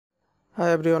Hi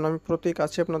everyone, আমি প্রতীক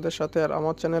আছি আপনাদের সাথে। আর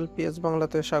আমার চ্যানেল পিএস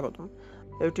বাংলাতে স্বাগতম।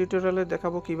 এই টিউটোরিয়ালে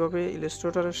দেখাবো কিভাবে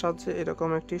ইলাস্ট্রেটরের সাহায্যে এরকম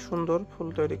একটি সুন্দর ফুল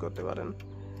তৈরি করতে পারেন।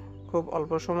 খুব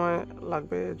অল্প সময়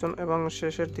লাগবে এবং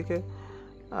শেষের দিকে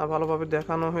ভালোভাবে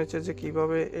দেখানো হয়েছে যে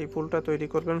কিভাবে এই ফুলটা তৈরি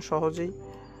করবেন সহজেই।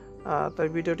 তাই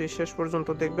ভিডিওটি শেষ পর্যন্ত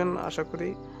দেখবেন, আশা করি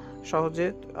সহজে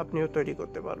আপনিও তৈরি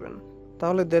করতে পারবেন।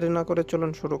 তাহলে দেরি না করে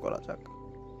চলুন শুরু করা যাক।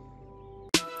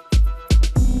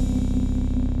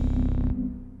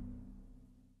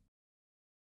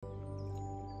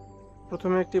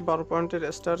 প্রথমে একটি 12 পয়েন্টের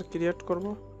স্টার ক্রিয়েট করব।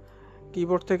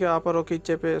 কিবোর্ড থেকে আপ আর কি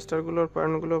চেপে স্টারগুলোর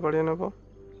পয়েন্টগুলো বাড়িয়ে নেব,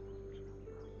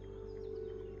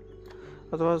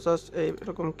 অথবা জাস্ট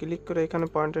এইরকম ক্লিক করে এখানে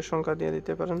পয়েন্টের সংখ্যা দিয়ে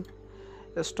দিতে পারেন।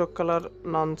 স্টক কালার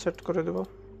নান সেট করে দেব।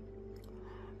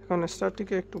 এখন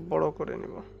স্টারটিকে একটু বড় করে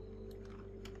নিব।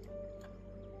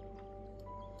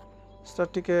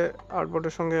 স্টারটিকে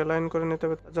আর্টবোর্ডের সঙ্গে অ্যালাইন করে নিতে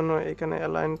হবে, তার জন্য এখানে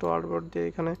অ্যালাইন টু আর্টবোর্ড দিয়ে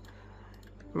এখানে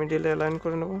মিডিলে অ্যালাইন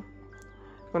করে নেব।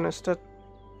 এখন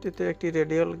স্টারটিতে একটি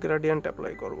রেডিয়াল গ্রেডিয়েন্ট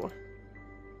অ্যাপ্লাই করব।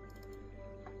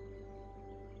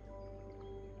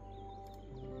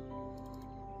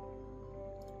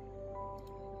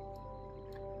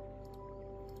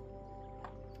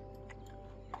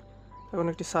 এখন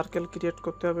একটি সার্কেল ক্রিয়েট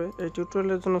করতে হবে। এই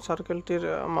টিউটোরিয়ালের জন্য সার্কেলটির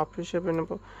মাপ হিসেবে নেব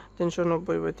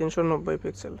 390 বাই 390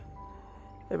 পিক্সেল।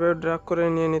 এভাবে ড্র্যাগ করে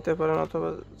নিয়ে নিতে পারেন, অথবা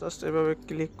জাস্ট এভাবে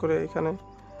ক্লিক করে এখানে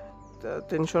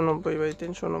 390 বাই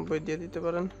 390 দিয়ে দিতে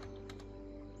পারেন।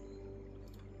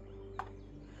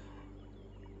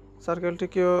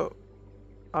 সার্কেলটিকেও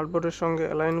আর্টবোর্ডের সঙ্গে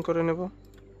অ্যালাইন করে নেব,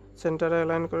 সেন্টারে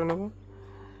অ্যালাইন করে নেব।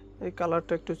 এই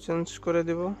কালারটা একটু চেঞ্জ করে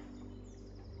দেব।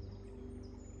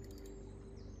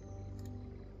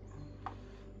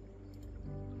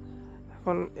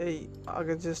 এখন এই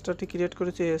আগে যে স্টারটি ক্রিয়েট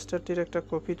করেছি এই স্টারটির একটা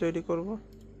কপি তৈরি করব।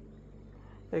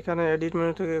 এখানে এডিট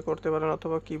মেনু থেকে করতে পারেন,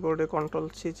 অথবা কিবোর্ডে কন্ট্রোল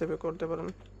সি চেপে করতে পারেন।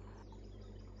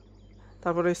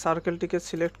 তারপরে এই সার্কেলটিকে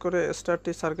সিলেক্ট করে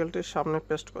সার্কেলটির সামনে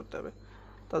পেস্ট করতে হবে।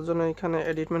 তার জন্য এখানে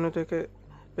এডিট মেনু থেকে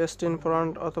পেস্ট ইন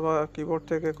ফ্রন্ট, অথবা কিবোর্ড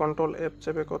থেকে কন্ট্রোল এফ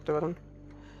চেপে করতে পারেন।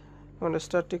 এখন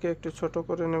স্টারটিকে একটু ছোট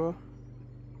করে নেব।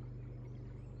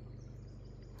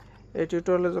 এই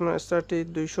টিউটোরিয়ালের জন্য স্টারটি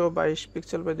 222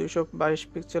 পিক্সেল বা 222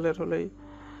 পিক্সেলের হলেই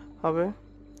হবে।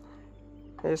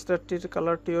 এই স্টারটির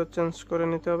কালারটিও চেঞ্জ করে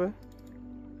নিতে হবে।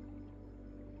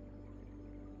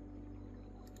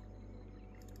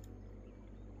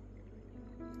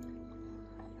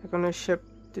 এখন এই শেপ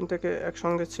তিনটাকে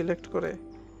একসঙ্গে সিলেক্ট করে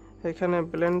এখানে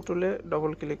ব্লেন্ড টুলে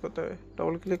ডবল ক্লিক করতে হবে।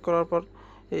 ডবল ক্লিক করার পর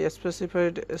এই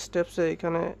স্পেসিফাইড স্টেপসে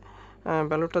এখানে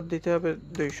ভ্যালুটা দিতে হবে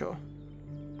 200।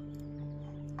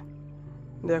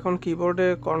 এখন কিবোর্ডে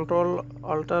কন্ট্রোল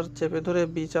অল্টার চেপে ধরে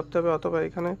বি চাপতে হবে, অথবা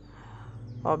এখানে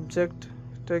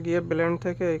অবজেক্টে গিয়ে ব্লেন্ড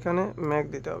থেকে এখানে ম্যাক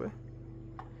দিতে হবে।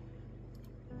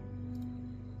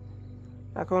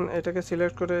 এখন এটাকে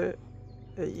সিলেক্ট করে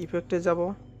এই ইফেক্টে যাব,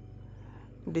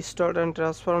 ডিস্টর্ট অ্যান্ড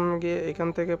ট্রান্সফর্ম গিয়ে এখান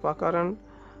থেকে পাকার অ্যান্ড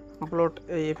ব্লট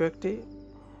এই ইফেক্টটি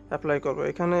অ্যাপ্লাই করব।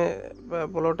 এখানে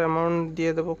ব্লট অ্যামাউন্ট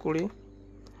দিয়ে দেবো 20।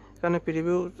 এখানে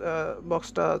প্রিভিউ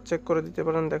বক্সটা চেক করে দিতে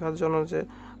পারেন দেখার জন্য যে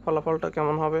ফলাফলটা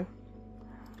কেমন হবে।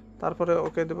 তারপরে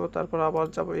ওকে দেব। তারপর আবার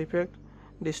যাব ইফেক্ট,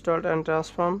 ডিস্টর্ট অ্যান্ড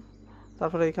ট্রান্সফর্ম,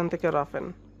 তারপরে এখান থেকে রাফেন।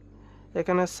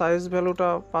 এখানে সাইজ ভ্যালুটা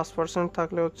 5%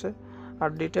 থাকলে হচ্ছে, আর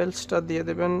ডিটেলসটা দিয়ে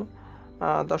দেবেন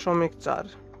 0.4।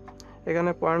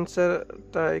 এখানে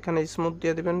পয়েন্টসেরটা এখানে স্মুথ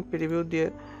দিয়ে দেবেন। প্রিভিউ দিয়ে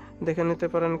দেখে নিতে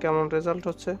পারেন কেমন রেজাল্ট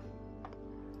হচ্ছে।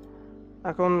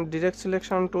 এখন ডিরেক্ট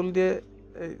সিলেকশন টুল দিয়ে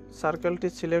এই সার্কেলটি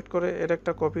সিলেক্ট করে এর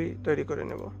একটা কপি তৈরি করে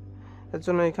নেব। এর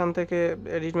জন্য এখান থেকে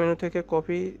এডিট মেনু থেকে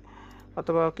কপি,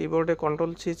 অথবা কিবোর্ডে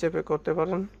কন্ট্রোল সি চেপে করতে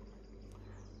পারেন।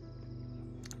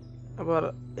 আবার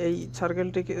এই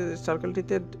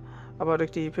সার্কেলটিতে আবার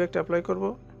একটি ইফেক্ট অ্যাপ্লাই করব।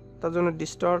 তার জন্য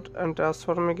ডিস্টর্ট অ্যান্ড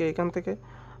ট্রান্সফর্মে গিয়ে এখান থেকে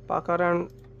পাকার অ্যান্ড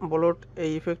ব্লট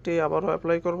এই ইফেক্টটি আবারও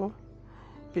অ্যাপ্লাই করব।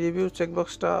 প্রিভিউ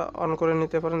চেকবক্সটা অন করে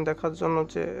নিতে পারেন দেখার জন্য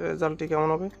যে রেজাল্টটি কেমন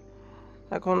হবে।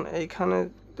 এখন এইখানে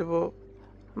দেব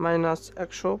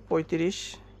 -135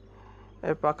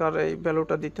 পাকার এই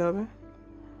ভ্যালুটা দিতে হবে।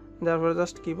 দেওয়ার পরে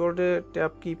জাস্ট কিবোর্ডে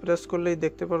ট্যাব কি প্রেস করলেই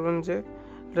দেখতে পারবেন যে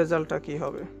রেজাল্টটা কি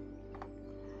হবে।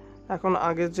 এখন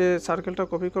আগে যে সার্কেলটা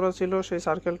কপি করা ছিল সেই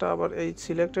সার্কেলটা আবার এই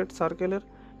সিলেক্টেড সার্কেলের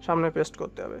সামনে পেস্ট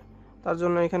করতে হবে। তার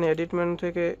জন্য এখানে এডিট মেনু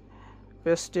থেকে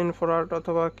পেস্ট ইন ফ্রন্ট,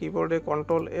 অথবা কিবোর্ডে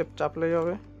কন্ট্রোল এফ চাপলেই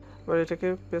হবে। এবার এটাকে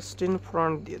পেস্ট ইন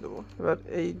ফ্রন্ট দিয়ে দেবো। এবার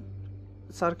এই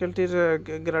সার্কেলটির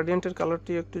গ্রেডিয়েন্টের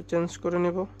কালারটি একটু চেঞ্জ করে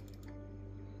নেব।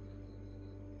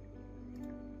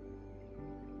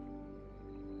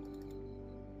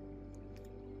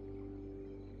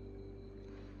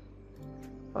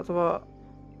 অথবা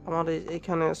আমার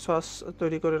এইখানে সস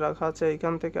তৈরি করে রাখা আছে,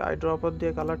 এইখান থেকে আই ড্রপার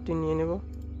দিয়ে কালারটি নিয়ে নেব।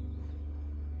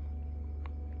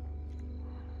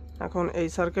 এখন এই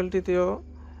সার্কেলটিতেও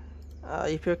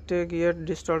ইফেক্টে গিয়ে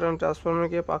ডিস্টর্ট অ্যান্ড ট্রান্সফর্মে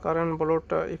গিয়ে পাকার অ্যান্ড ব্লোট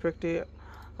ইফেক্টটি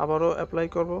আবারও অ্যাপ্লাই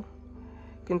করব,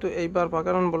 কিন্তু এইবার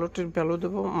পাকার অ্যান্ড ব্লোটির ভ্যালু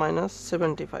দেব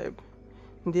 -75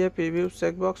 দিয়ে প্রিভিউ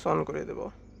চেকবক্স অন করে দেব।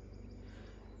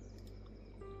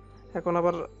 এখন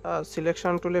আবার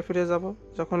সিলেকশন টুলে ফিরে যাব।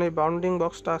 যখন এই বাউন্ডিং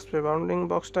বক্সটা আসবে, বাউন্ডিং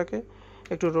বক্সটাকে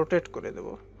একটু রোটেট করে দেব,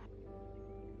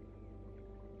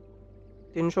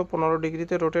 315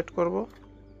 ডিগ্রিতে রোটেট করব।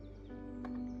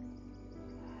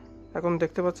 এখন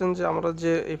দেখতে পাচ্ছেন যে আমরা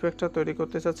যে ইফেক্টটা তৈরি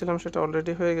করতে চাচ্ছিলাম সেটা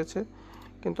অলরেডি হয়ে গেছে,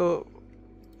 কিন্তু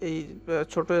এই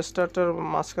ছোট স্টারটার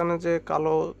মাঝখানে যে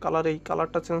কালো কালার, এই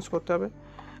কালারটা চেঞ্জ করতে হবে।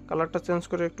 কালারটা চেঞ্জ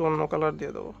করে একটু অন্য কালার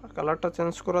দিয়ে দেবো। আর কালারটা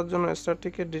চেঞ্জ করার জন্য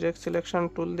স্টারটিকে ডিরেক্ট সিলেকশন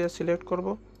টুল দিয়ে সিলেক্ট করব,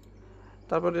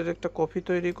 তারপর এর একটা কপি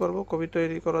তৈরি করব। কপি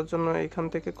তৈরি করার জন্য এইখান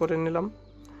থেকে করে নিলাম।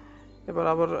 এবার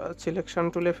আবার সিলেকশন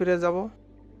টুলে ফিরে যাব,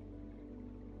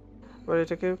 এবার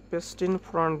এটাকে পেস্ট ইন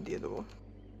ফ্রন্ট দিয়ে দেবো।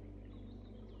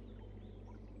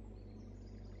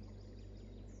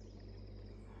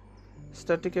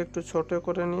 স্টারটিকে একটু ছোট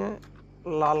করে নিয়ে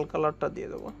লাল কালারটা দিয়ে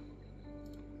দেবো।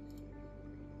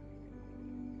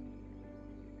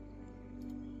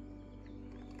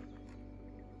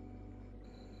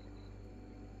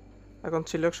 এখন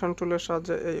সিলেকশন টুলের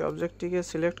সাহায্যে এই অবজেক্টটিকে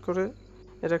সিলেক্ট করে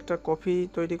এর একটা কপি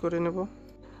তৈরি করে নেব।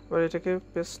 এবার এটাকে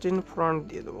পেস্ট ইন ফ্রন্ট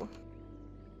দিয়ে দেবো।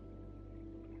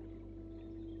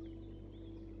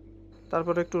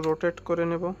 তারপর একটু রোটেট করে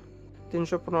নেব,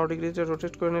 315 ডিগ্রিতে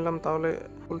রোটেট করে নিলাম, তাহলে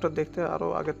ফুলটা দেখতে আরও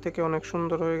আগের থেকে অনেক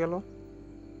সুন্দর হয়ে গেল।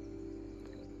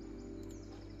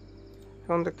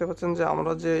 এখন দেখতে পাচ্ছেন যে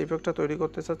আমরা যে ইফেক্টটা তৈরি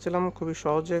করতে চাচ্ছিলাম খুবই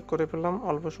সহজে করে ফেললাম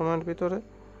অল্প সময়ের ভিতরে।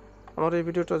 আমার এই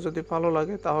ভিডিওটা যদি ভালো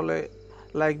লাগে তাহলে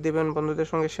লাইক দেবেন, বন্ধুদের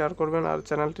সঙ্গে শেয়ার করবেন, আর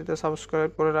চ্যানেলটিতে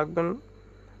সাবস্ক্রাইব করে রাখবেন।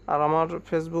 আর আমার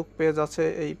ফেসবুক পেজ আছে,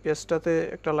 এই পেজটাতে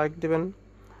একটা লাইক দেবেন।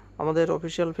 আমাদের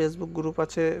অফিসিয়াল ফেসবুক গ্রুপ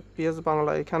আছে PS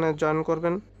বাংলা, এখানে জয়েন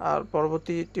করবেন। আর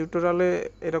পরবর্তী টিউটোরিয়ালে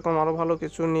এরকম আরও ভালো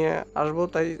কিছু নিয়ে আসবো,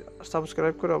 তাই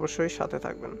সাবস্ক্রাইব করে অবশ্যই সাথে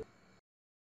থাকবেন।